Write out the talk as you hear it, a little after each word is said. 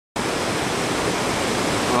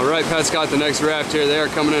Alright, Pat's got the next raft here. They are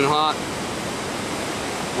coming in hot.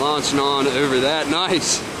 Launching on over that.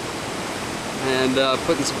 Nice. And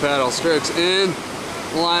putting some paddle strokes in.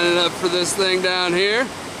 Lining up for this thing down here.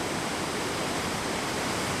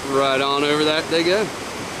 Right on over that they go.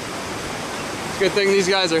 It's a good thing these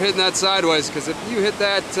guys are hitting that sideways, because if you hit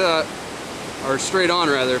that, or straight on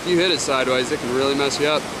rather, if you hit it sideways, it can really mess you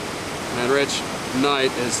up. And Rich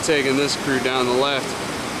Knight is taking this crew down the left.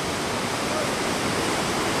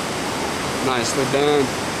 Nicely done.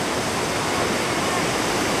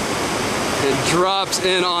 It drops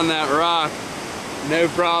in on that rock. No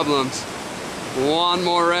problems. One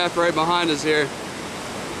more raft right behind us here.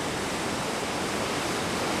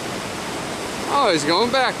 Oh, he's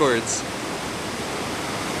going backwards.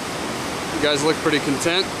 You guys look pretty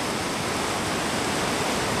content.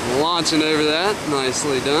 Launching over that.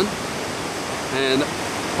 Nicely done. And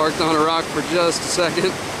parked on a rock for just a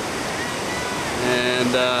second.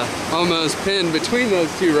 And almost pinned between those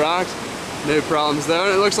two rocks. No problems though.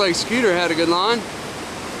 And it looks like Scooter had a good line.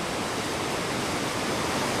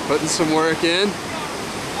 Putting some work in.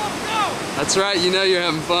 That's right, you know you're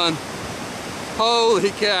having fun. Holy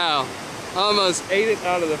cow. Almost ate it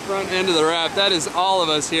out of the front end of the raft. That is all of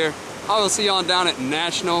us here. I will see you on down at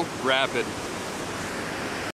National Rapid.